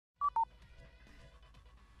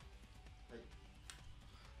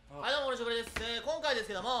ものしょこりです。今回で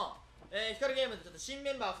すけども、ヒカルゲームズちょっと新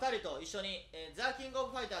メンバー2人と一緒に、ザ・キング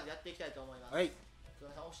オブファイターズやっていきたいと思います。はい。す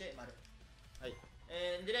みません、押して丸。はい。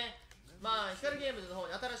でね、まあヒカルゲームズの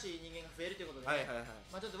方に新しい人間が増えるということで、ね、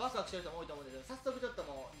まあちょっとワクワクしてる人も多いと思うんですけど、早速ちょっと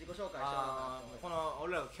もう自己紹介してもらおうかなと思います。この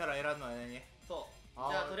俺らがキャラ選ぶのはね。そう。じ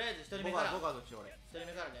ゃあとりあえず1人目から。僕はどっち俺。1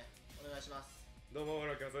人目からね、お願いします。どうも、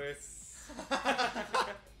村木正です。ま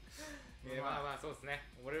あそうです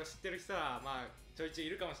ね。俺を知ってる人はまあちょいちょいい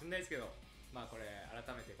るかもしれないですけど、まあこれ改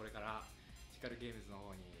めてこれからヒカルゲームズの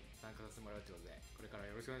方に参加させてもらうということで、これから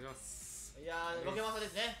よろしくお願いします。いやー、ロケマサで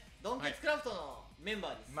すね。ドンキッズクラフトのメン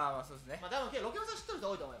バーです。まあまあそうですね。まあ多分ロケマサ知ってる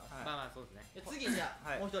人多いと思います。まあまあそうですね。次じゃ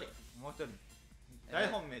あもう一人。もう一人。大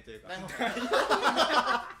本命というか。大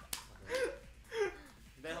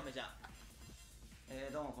本命じゃあ。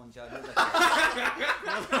どうもこんにちは。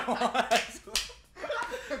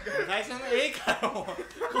最初の絵からもう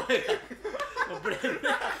声がもうブレブレ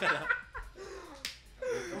だから。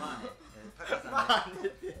まあね、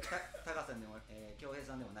タカさんでも恭平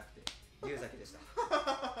さんでもなくて龍崎でした。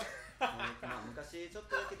まあ昔ちょっ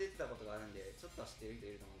とだけ出てたことがあるんで、ちょっとは知ってる人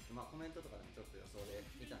いると思うんですけど、まあコメントとかでもちょっと予想で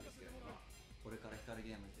見たんですけども、これからヒカル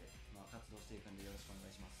ゲームズで活動していくんでよろしくお願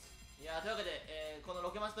いします。いやー、というわけで、このロ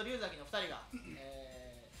ケマスと龍崎の2人が、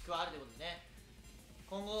加わるということでね、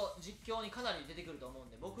今後実況にかなり出てくると思うん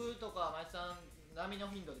で、僕とか前津さん並みの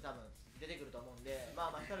頻度で多分出てくると思うんで、ま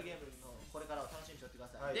あヒカルゲームのこれからを楽しみにしておいてくだ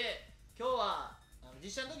さい。はい、で、今日は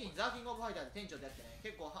実写の時にザ・キングオブファイターで店長でやってね、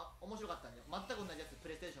結構面白かったんで、全く同じやつプ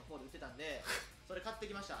レイステーション4で売ってたんで、それ買って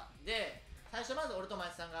きました。で、最初まず俺と前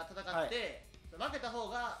津さんが戦って、はい、負けた方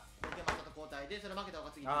がロケマスと交代で、それ負けた方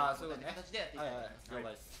が次に交代って形でやっていきたいと思い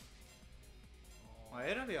ます。了解です。選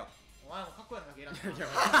べよ。お前もかっこいいのだけ選んだ。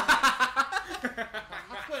か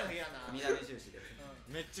っこいいのだけ選んだ。見た目重視で。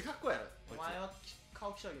めっちゃかっこいいやろ。お前は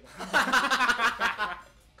顔きしょいけど。か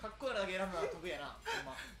っこいいのだけ選ぶのは得意やな。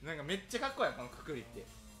なんかめっちゃかっこいいやん、このくくりって。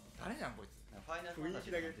誰なんこいつ。ファイナルファンタジ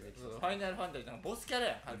ーだけ出てきて。ファイナルファンタジーなんかボスキャラ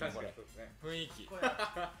やん。確かにそうですね。雰囲気。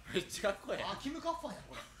めっちゃかっこいいやん。あ、キムカッファンや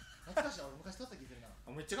これ。懐かしいな、俺昔使った気するな。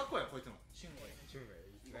めっちゃかっこいいやん、こいつも。シュンウェイ。シュンウェイ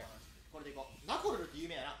いいね。これでいこう。ナコルルって有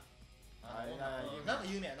名やな。なんか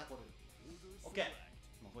有名やな、これ。オッケー。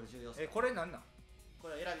もうこれ重要っす。これなんなん？こ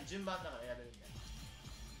れ選び順番だから選べるんだよ。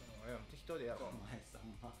適当でやろう。お前さん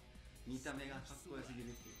は見た目がかっこよすぎ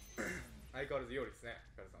るっていう。相変わらずイオリですね、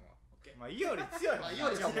ヒカルさんは。まあイオリ強いもん。イ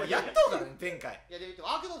オリ強い。もうやっとうからね、前回。いやでも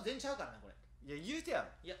アークド全然ちゃうからな、これ。いや言うてや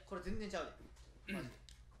ろ。いやこれ全然ちゃうで。マジで。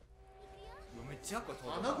めっちゃかっこ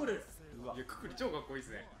いい。あ、ナコルル。いや、くくり超かっこいいで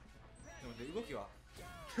すね。でも動きは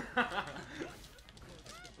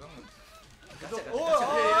ガチャガチャおー、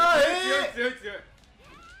強い強い。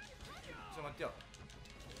ちょっと待ってよ。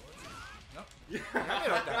やめ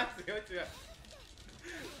ろって。強い強い。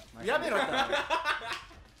やめろって。は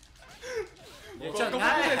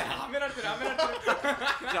められてるはめられてる。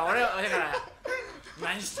じゃあ俺だから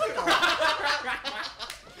何しとんの。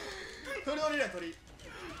鳥降りるやん、鳥。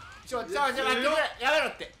ちょ待ってくれ、やめろ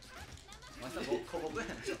って。まさ僕やん。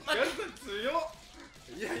強っ。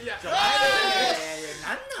いやいや。な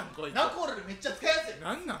んなんこいつ。ナコルルめっちゃ使いやすい。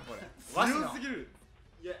なんなんこれ。強すぎる。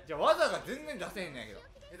いやじゃあ技が全然出せへんねんけど。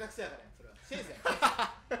下手くそやからね、それは。先生。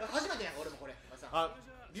初めてやん、俺もこれ。あ、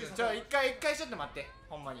じゃあ一回ちょっと待って、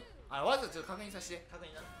ほんまに。技ちょっと確認させて。確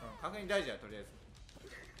認な。確認大事や、とりあえず。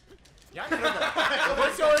やめろだろ。これ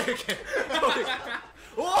勝利け。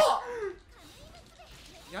おお。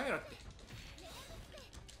やめろって。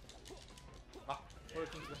あ、これ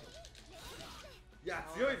緊張。いや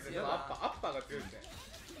強いですね。アッパーが強いですね。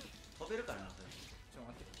飛べるからな、それ。ちょっ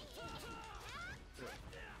と待って。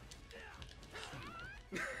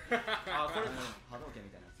あ、これ波動拳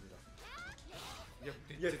みたいなやつ出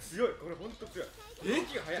す。いや強い、これ本当強い。動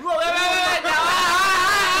きが速い。うわ、やばい。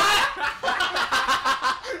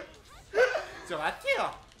ちょ待って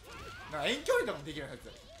よ。なんか遠距離とかもできるや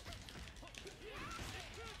つ。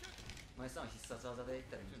前さんは必殺技でいっ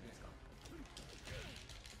たらいいんじゃないですか。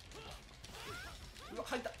うわ、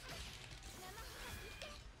入った。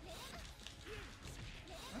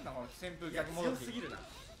なんだこの旋風逆戻り。強すぎるな。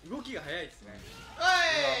動きが速いですね。おい、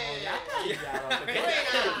やばいや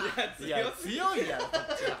ろ。いや強いやろこ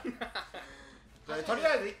っちは。とり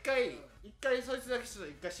あえず一回そいつだけちょっ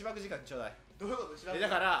と一回しばく時間ちょうだい。どういうこと？だ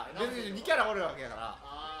から別に2キャラおるわけやから、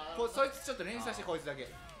そいつちょっと連鎖してこいつだけ。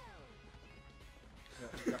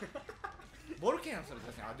ボルケンそれ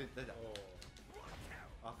出せん。あ、出た。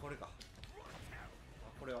あ、これか。あ、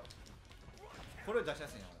これを出しや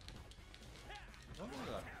すいな。どんなこ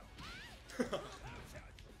とだろう。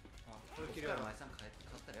あ、これ切るやろ。前さん買っ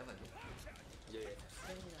たらやばいよ。いやいや。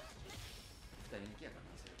2人抜きやから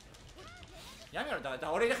な、それ。やめろ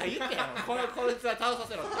俺だから言ってやろこいつは倒さ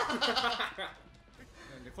せろってな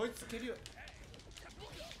んでこいつ蹴るよ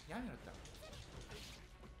やめろって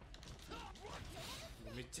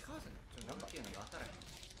めっちゃかわせんのなんかっていうのが当たらへん。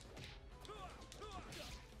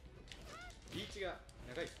リーチが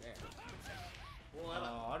長いですね。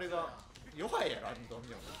あれが弱いやろあのドミ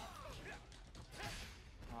ノ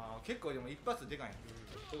結構でも一発でかいん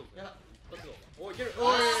そうですね。やばおいける。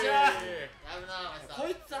おっしゃー。やるなお前さこ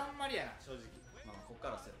いつあんまりやな正直まあこっか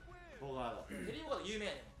らっすよ。ボガードテレビボード有名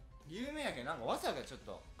やねん有名やけどなんか技がちょっ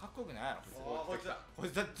とかっこよくないやろこいつだこい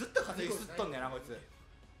つずっと風邪吸っとんねんなこいつフ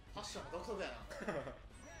ァッションも独特やな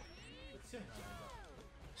強いな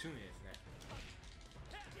俊英ですね。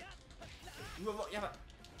うわやばい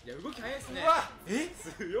いや動き早いですね。うわえ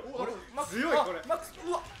強っ。これ強いこれ。マックスう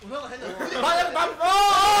わなんか変なの強っ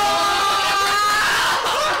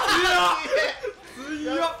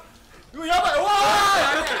うわやばいお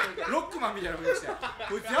ーロックマンみたいなことしてこ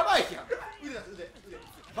いつやばいやん腕出す腕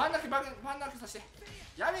真ん中さして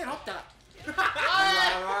やめろって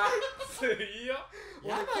強っ。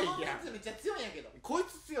やばいやんこいつめっちゃ強いんやけどこい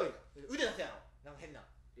つ強い腕出すやろなんか変な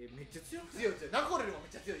めっちゃ強く強い中折れるもめ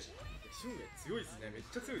っちゃ強いし俊英強いですね。めっ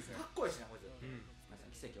ちゃ強いですね。かっこいいしなこいつうん。皆さ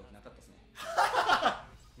ん奇跡起きなかったですね。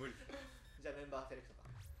無理。じゃあメンバーセレクトか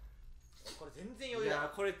これ全然余い裕だ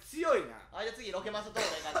やこれ強いなあじゃあ次ロケマストー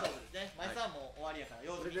クが勝負ですね前さんも終わりやから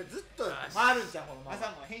用こ事にれでずっと回るんじゃんこの前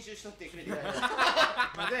さんも編集しとってくれてくれまだ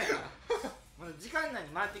やまだ時間内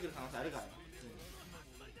に回ってくる可能性あるからね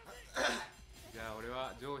じゃあ俺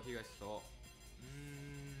は上東と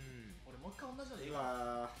俺もう一回同じのでいいう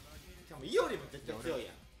わわしかもイオリも絶対強い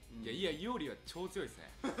やんいやイオリは超強いです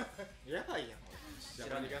ね。やばいやんこれじ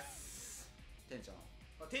ゃあお願いします。店長。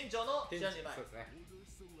店長の知らんじまいそうですね。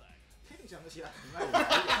店長の知らんうまい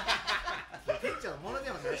店長のもの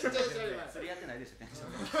でもないし店長の知らんじまい釣りやってないでしょ店長。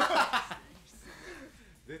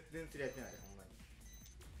全然釣りやってないほんまに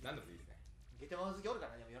何でもいいですね。ゲテモノ好きおる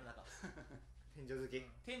からね世の中店長好き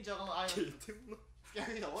店長がもうああいう付き合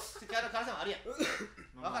う人付き合う可能性もあるやん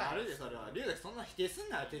まああるでそれは龍がそんな否定す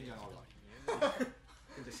んなよ店長のこと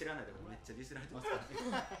店長知らないでもめっちゃディスられてますからね。会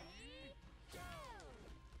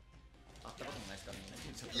ったこともないですからね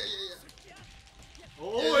店長。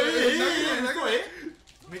おお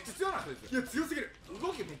めっちゃ強いなそいついや強すぎる。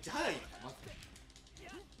動きめっちゃ速いやんマジで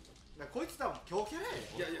だからこいつ多分強キャラや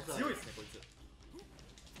でいや強いですねこいつ。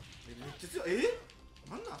めっちゃ強い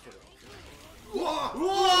なんなんそれうわう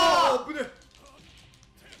わ危ねえ。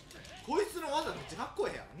こいつの技めっちゃかっこ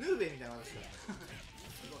ええやんヌーベみたいな技してる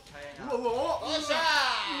大変な。うわおっしゃ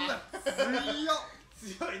強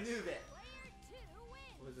強いヌーベ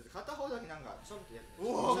これ片方だけなんかちょっとやって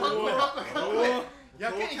おおかっこいいかっこいいかっこいい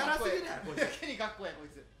やけにかっこいいややけにかっこいいこい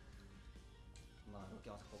つまあロケ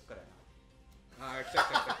マスこっからやな。ああ来た来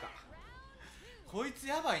た来た来た。こいつ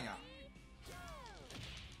やばいな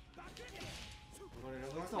これロ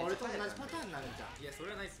グマさん俺と同じパターンになるんじゃんいやそ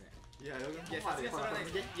れはないですね。いやログマいやさすがにそれはない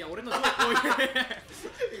です。いいや俺のジョー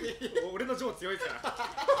俺のジョー強いですから。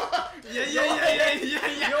いや弱す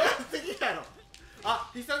ぎやろあ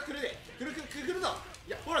必殺来るで来るぞい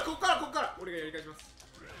やほらこっから俺がやり返します。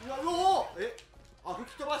うわおお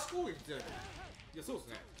吹き飛ばし攻撃強いいやそうです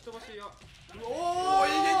ね。吹き飛ばしがおおい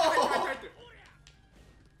いね入ってる。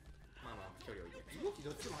まあまあ距離を置いて。動きど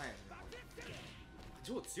っちも速い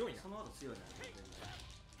ジョー強いな。その後強いな。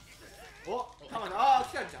お玉だ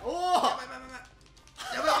来たんじゃんおおやばい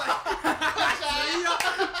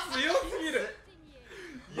強すぎる。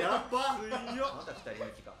やば強また二人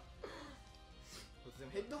抜きか。で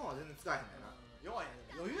もヘッドホンは全然使えへんねんな弱いね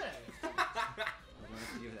余裕やね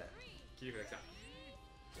理由だよ。切り札来た。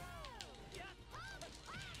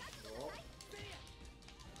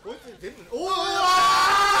こいつ全部おお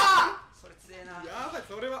それ強えな。やばい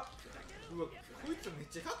それは。うわこいつめっ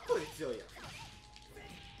ちゃかっこいい強いやん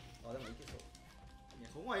あでもいけそう。いや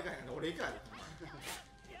ここはいかへんから俺いかへん一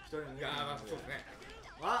人のいやまあそうですね。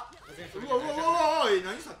あううわ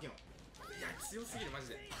何さっきのいや強すぎるマジ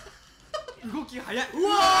で。動き早い。う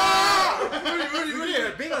わ無理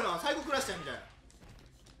ベガのサイコクラッシャーみたいな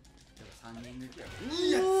3人抜きや。い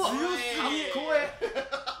や強すぎ。かっこえ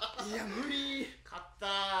いや無理。勝っ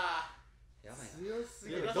たやばいな。強す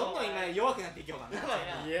ぎる。どんどん今弱くなっていけようかなやばい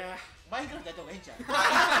ないやマイクラフトやった方がいいんちゃう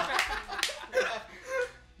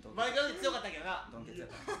マイクラフト強かったけどなドンケツやっ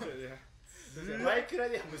た。マイクラ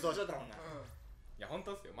で無双しちゃったもんな。いや本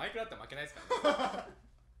当っすよ。マイクラって負けないですからね。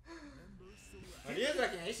龍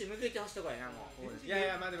崎に意思向けてほしいとこやなもう。い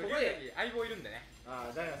やまあでも龍崎相棒いるんでね。あ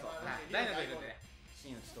あダイナソー。はいダイナといるんでね。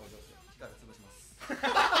真打ち登場して光潰します。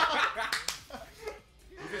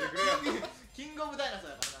見せてくれよ。キングオブダイナソ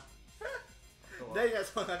ーやからなと大体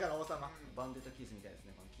その中の王様。バンデットキースみたいです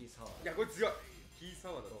ね、このキースハワー。いやこれ強い。キー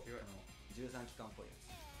サワーだと強い。 13期間っぽいや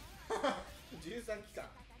つ。13期間。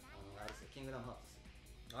あれですよ、キングダムハーツで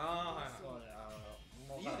すよ。ああはいそうね、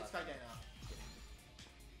もうイオリ使いたいな。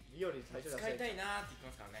イオリ最初使いたいなーって言って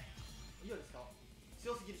ますからね。イオリ使おう。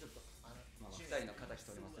強すぎるちょっと。まあ2人の形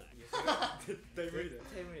取りますよ。絶対無理だよ。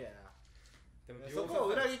絶対無理やな。でもそこ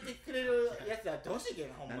を裏切ってくれるやつやってほしいけど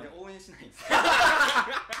な、ほんまに。なんで応援しないんですか。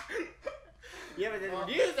いやでも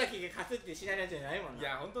龍崎が勝つってシナリオじゃないもんな。い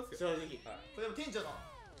や本当っすよ。正直。これでも店長の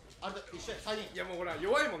あれと一緒や再現。いやもうほら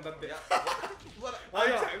弱いもんだって。うわあ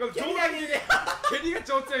いつこれ上段にね蹴りが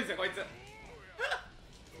超強いんですよこいつ。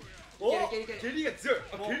おいけるいけるいける。蹴りが強い。あ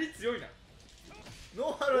蹴り強いな。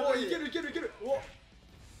ノーハルおいけるいけるいける。お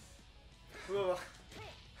うわ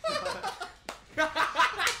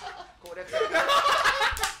攻略された。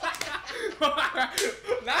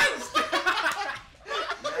何して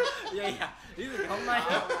いやいや龍崎ほんまに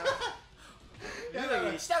龍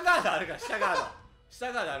崎下ガードあるから下ガー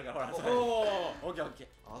ドあるからほらそれ。おオッケーオッケ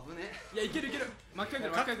危ね。いやいけるいける。巻き返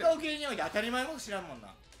ってー。る巻き格返ってる。闘系において当たり前のこと知らんもん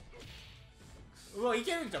な。うわい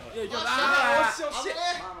けるんちゃうこれ。いやいける。ああー惜しい惜しい。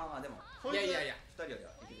まあまあまあでもいやいやいや2人より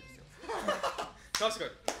はいけるですよ。確か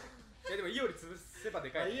に。いやでもイオリ潰せばで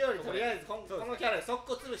かい。いいよりとりあえずこそうですねのキャラで速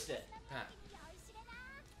攻潰して。はい。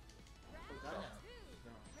これ誰なの？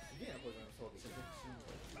すげえなこいつの装備。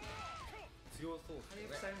強そうっすよ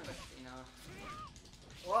ね。回復されるのがきついな。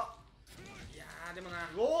わいやーでもな。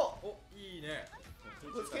おおいいね。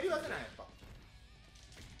これつけるわけないやっぱ。い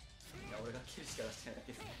や俺がキルしか出してないだ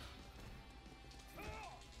けですね。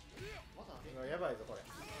またやばいぞこれ。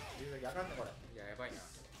龍崎あかんねこれ。いややばいな。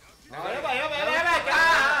あやばいやばいやばいやば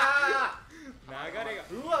い。流れが。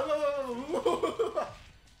うわうわうわうわ。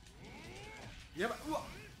やばい。うわ。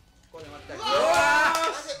これで待って。うわ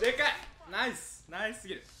ーでかい。ナイスナイスす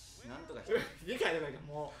ぎる。なんとかして。でかいでかい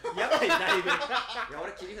もうやばいだいぶ。いや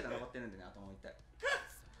俺切り札残ってるんでね、頭痛い。よ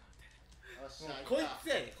っしゃこいつ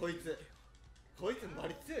やでこいつバ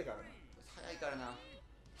リ強いからね。早いからな。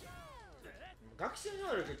学習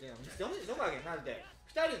能力っていうのは見せてほしいとこだけどなんで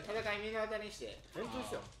2人の戦い目の当たりにして本当で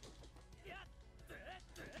すよ。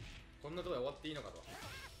こんなとこで終わっていいのかと。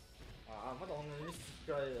ああまだ同じミス使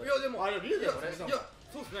える。いやでもあれ龍いや崎これいや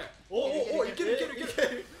そうですね。おおいけるいけるいけ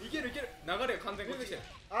るいけるいける。流れが完全にこっち来てる。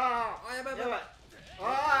ああやばいやばい。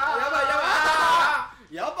あ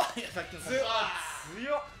やばいやさっきの強っ。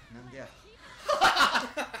なんでや。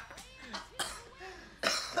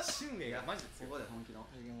俊英がマジで強い。ここで本気の。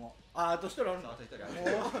あと一人おるの。あと一人ある。もう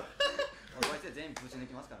俺こいつで全員ぶち抜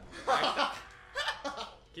きますからね。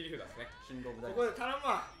切り札ですね。キングオブダイここで頼む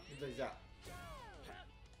わじゃあ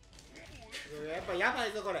やっぱやば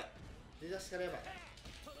いぞこれ。出だしからやばい。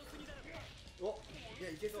おい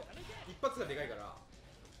やいけそう。一発がでかいから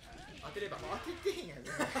当てれば。当ててへんやん。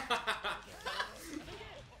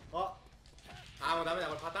ああもうダメだ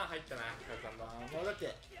これパターン入ったなヒカルさんの。もうだっ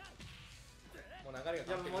てもう流れがい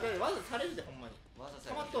やもうだってわざされるでほんまに。ワーサ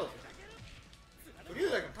たまっとうぜ。龍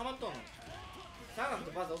崎もたまっとうの。サーナム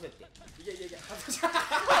とバズ押せって。いやいやいや恥ずかしい。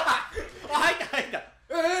あ入った入った。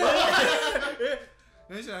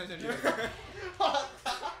何して何して龍崎。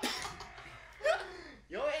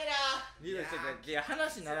弱えな。龍崎ちょっといや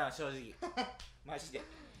話にならん正直。マジで。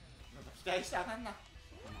なんか期待してあかんな。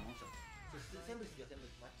全部好きよ全部。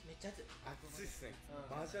めっちゃ熱い。熱いっすね。う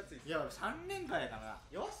んマジ熱いっす。いや3連敗やからな。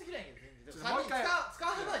弱すぎないけど全然。ちょっともう一回使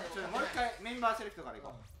わせないで。ちょっともう一回メンバーセレクトからい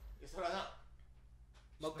こう。いやそれはな。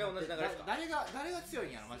もう一回同じ流れですか。誰が強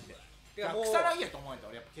いんやろマジで。てかもう草薙やと思うんやっ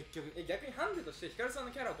た俺やっぱ結局。逆にハンデとしてヒカルさん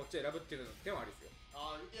のキャラをこっちで選ぶっていうの手もありですよ。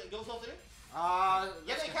ああいや形相する？あ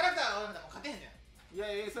逆にキャラクターが悪いんだもん勝てへんねん。い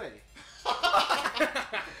やいやそうやで。い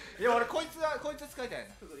や俺こいつ使いたい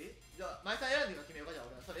な。じゃあ前さん選んでるの決めようかじゃ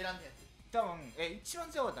あ俺はそれ選んでやつ。多分一番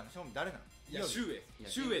強かったの正味誰なの？いやシュウエイ。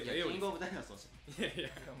シュウエイとエオリキングオブダイナソーし。いやいや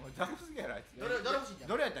もうダブすぎやろあいつ。どれ欲しいんじゃん。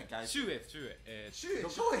どれやったっけあいつ。シュウエイシュウエイシュウ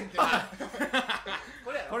エイって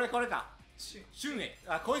これやろ。これか。シュンエイ。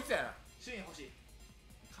あこいつやな。シュウエイ欲しい。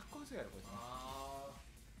かっこよすぎやろこいつ。ああ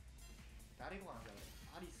誰かなじゃ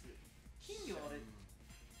あアリス金魚の俺。じ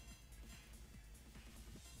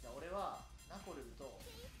ゃあ俺はナコルルと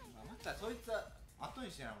またそいつは後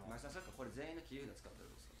にしてなもん。前さんさっきこれ全員の切り札使ってる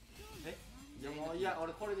んですか。いやもういや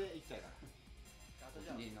俺これでいきたいから。あとじ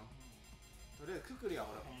ゃあいいの。とりあえずくくりは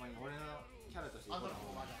俺ほんまに俺のキャラとしていこうと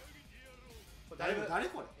思う。アントラもまだこれ誰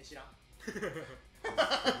これ。知らん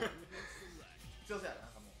強そうやな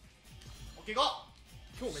なんかもうオッケーゴー。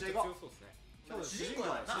今日めっちゃ強そうですね。今日主人公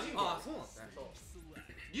やからな。主人公ああそうなんですね。そう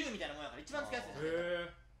竜みたいなもんやから一番使うやつやへ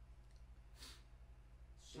え。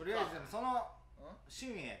とりあえずでもその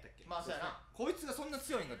俊英やったっけ。まあそうやな。こいつがそんな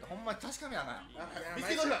強いんかってほんまに確かめなあかん。ビス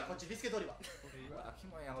ケ取りはこっち、ビスケ取りはうわキ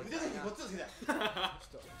モいやこいつ。腕時こっちの好きだよ。ちょっと待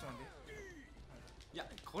って。いや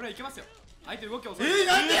これはいけますよ。相手動き遅い。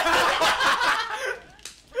なんでや。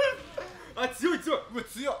あ強い強い。うわ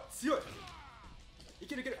強っ。強い。い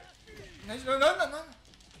けるいける。なんなんあ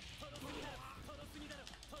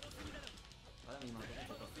でも今の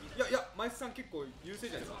とこいやいやマイスさん結構優勢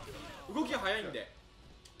じゃないですか。動きが早いんで。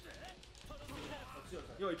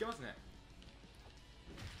いやいけますね。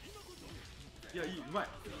いやいいうまい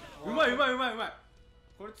うまいうまいうまいうまい。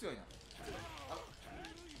これ強いな。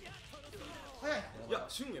早いな。いや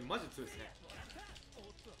俊英マジ強いですね。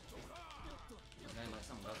ナイマ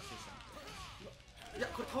さんも学習したの。いや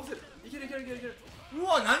これ倒せる。いけるいけるいけるいける。う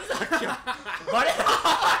わ何だっけ。バレた。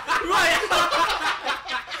うわやばい。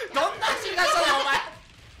どんな進化したのお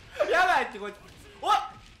前。やばいってこいつ。おい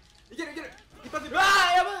いけるいける。一発で。うわ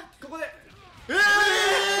ーやばい。ここで。よ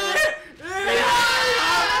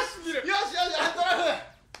しよし、アントラフ。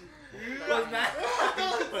うわな。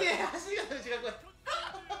走りが違う。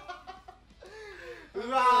う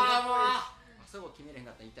わーもう。あそこ決めれへん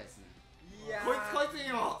かったら痛いですね。いやこいつ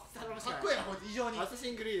にもかっこいいなこいつ異常に。アサ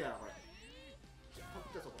シンクリーダーだこれ。取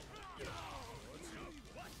ってそこ。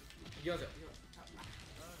いきますよ。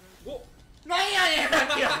おなんやねんさ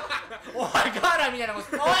っきよ。おいガーラみたいなこと。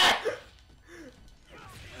おい。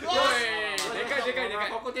よし。でかいでかいでか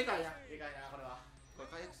い。ここでかいな。でかいなこれは。これ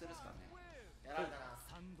回復するっすかね。やられたな。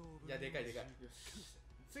いやでかいでかい。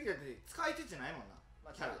次だって使い手じゃないもんな。ま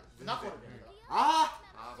あキャラナコルでやるから。あ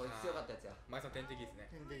ああこれ強かったやつや。マイさん天敵ですね。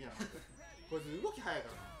あ。天敵やな。こいつ動き早いか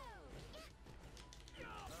らな。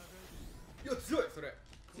いや強いそれ。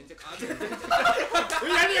全然あ全然。何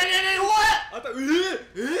おい。あた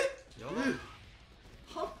やばい。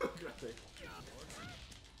半分くらい。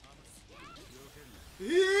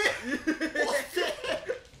おっせい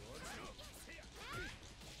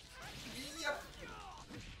や。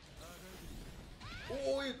お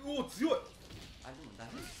お強い。あれでもダメ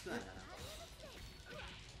ージ少ないななんか。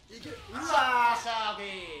いける。うわーシャービ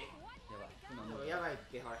やばい。今もうやばいっ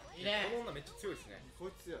てほら。ー。いいね。この女めっちゃ強いですね。こ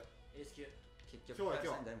いつ強い。エース級。結局今日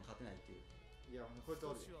はさんに誰も勝てないっていう。いやもうこいつ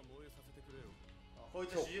おるで。こい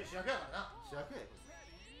つ主役やからな。主役やで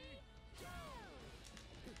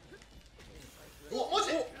こおマ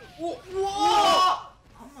ジ。おいつ。うわ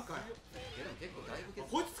ー。あんまかい。いやでも結構だいぶ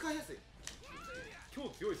こいつ使いやすい。今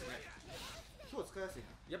日強いですね。今日使いやすい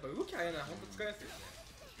な。やっぱ動き早いのは本当使いやすいです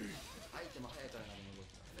ね。相手も速いからな動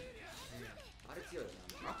きが。あれ強いよ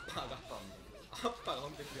な。アッパーがアッパーみたいな。アッパーが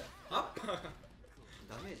本当に強い。アッパーが。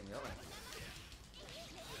ダメージもやばいな。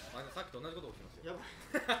あさっきと同じこと起きますよ。やばい。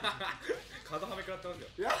風はめ食らってます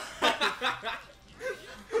よ。や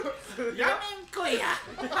やめんこいや。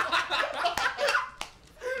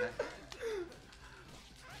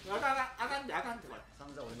あかんってこれ。散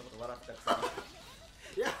々俺のこと笑ってたく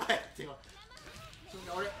せに。やばいってよ。そん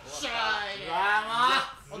な俺。シャーイ。うわ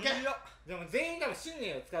ーもう。オッケー。でも全員多分信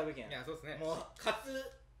念を使うべきやん。いやそうですね。もう勝つ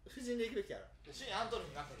布陣でいくべきやろ。シュンアントルフ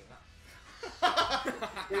になったけどな。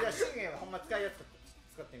いや信念はほんま使いやすく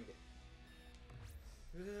使ってみて。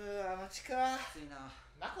マジかきついな。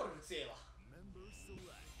ナコルフ強えわ。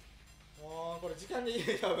もうこれ時間で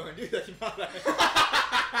言う多分龍だけ回らない。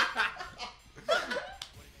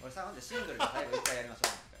俺さほんでシングルで最後一回やりまし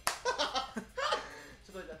ょう。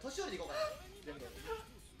ちょっと年寄りでいこうかな。全部。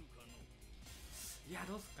いや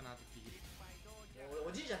どうすっかなって聞いて。俺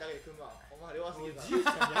おじいちゃんだけで組むわ。お前弱すぎるから。じいち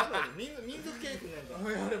ゃんやばいよ。民族系組んないと。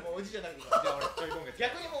俺もうおじいちゃんだけで組む。じゃあ俺飛び込んで。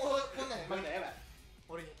逆にもうこんなん負けたらやばい。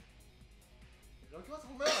俺に。ロケバス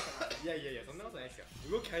ほんまやばかったな。いやいやいやそんなことないですよ。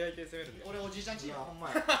動き早い系攻めるんで。俺おじいちゃんチーム。いやほんま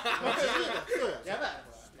や。そうや。やばいな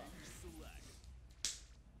これ。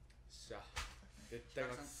しゃ絶対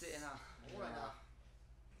さん勝つ。強えな。おもろいな。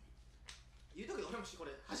言うとくけど俺もこ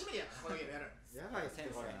れ初めてやなこのゲームやる。やばいって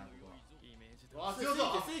これ。センスやな。わあ強そ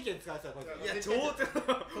う。水拳使うさこいつ。いや超強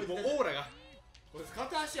い。もうオーラが。こいつ片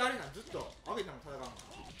足あれなんずっと上げても戦うの。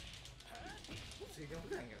水拳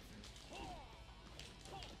普段やけど。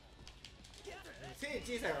背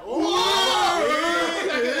小さいから。おお。無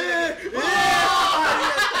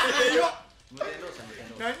限動作無限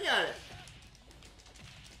動作。何あれ。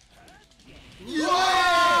うわ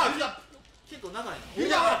結構長いー。い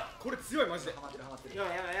な。や。これ強いマジで。ハマってるハマってる。や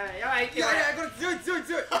ばいやばいやばいやばいって。いやいやこれ強い強い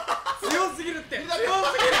強い。強すぎるって。強すぎ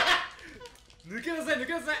る。抜けなさい抜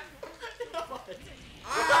けなさい。あ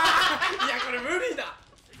あいやこれ無理だ。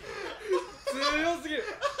強すぎる。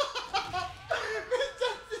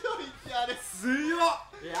強いってあれ。強っ。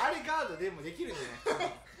いやあれガードでもできるんじゃな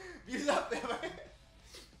い。ビルドアップやばい。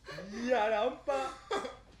いやあれアンパン。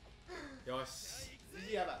よし。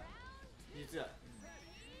次やばい。実は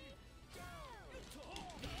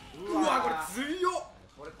わこれ強っ。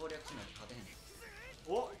これ攻略しないと勝てへん。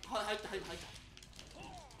お入った。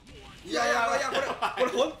いやこ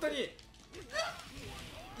れ本当にい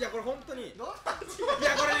やこれ本当にいや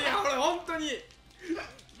これ本当に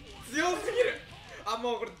強すぎる。あ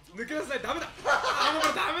もうこれ抜けなさい。ダメだ。あもうこ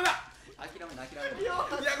れダメだ。諦めない。いや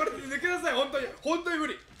これ抜けなさい。本当に無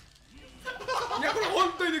理。いやこれ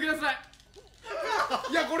本当に抜けなさい。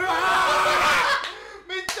いやこれは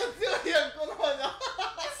めっちゃ強いやんこの技。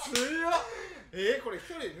強っ。これ一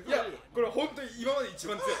人で抜いやかれるよ。これ本当に今まで一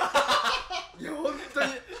番強い。いや本当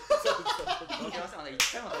にロケませんまだ1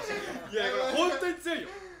回も倒してないから。いやこれ本当に強いよ。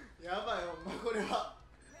やばいよこれは。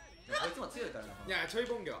こいつも強いからな。いやちょい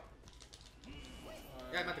ボンゲは。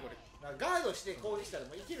いや待ってこれガードして攻撃したら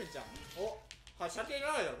もういけるんじゃん。おはい射程長い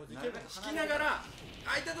からこいついけるもん。引きながら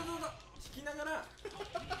いた引きながら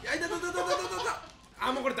いた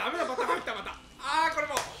あもうこれダメなパターン入ったまた。これ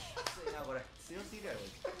も強いなこれ。強すぎるやろこい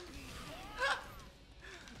つ。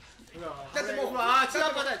だってもう違うパ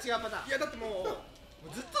ターン違うパターン。いやだってもう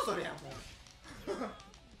もうずっとそれやんもう。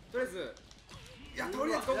とりあえずと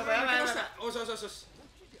りあえずここから抜けました。よし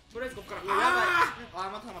とりあえずここからま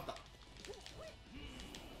た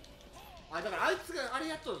だからあいつがあれ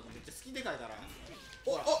やっとるのめっちゃ好きでかいから。で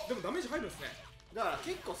もダメージ入るんですね。だから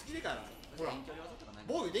結構好きでかいからほら遠距離技とかない。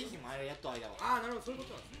防御できひんもんあれやっと間は。なるほどそういう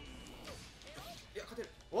ことなんですね。いや勝て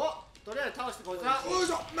る。おとりあえず倒してこいつら。よい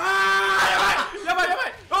しょ。やばいよ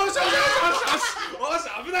し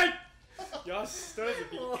危ない。よしとりあえ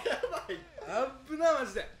ずやばい。危なマ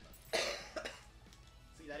ジで。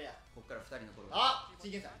次誰や。こっから2人の頃。真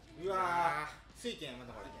剣さん。うわ水剣やま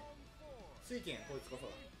たこれ水剣こいつこそ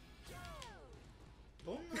だ。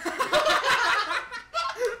どんな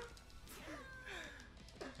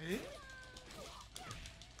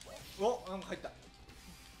おなんか入った。や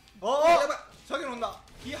ばい酒飲んだ。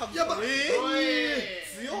火吐く。やばいおい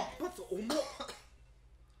強っ。一発重っ。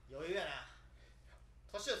余裕やな。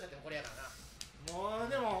年をさってもこれやからな。もう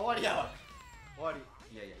でも終わりやわ。終わり。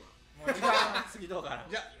いやもう時間過ぎどうかな。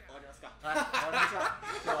じゃあ終わりますか。はい終わりましょう。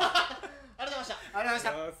今日はありがとうございました。ありがとう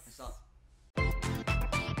ございました。さあ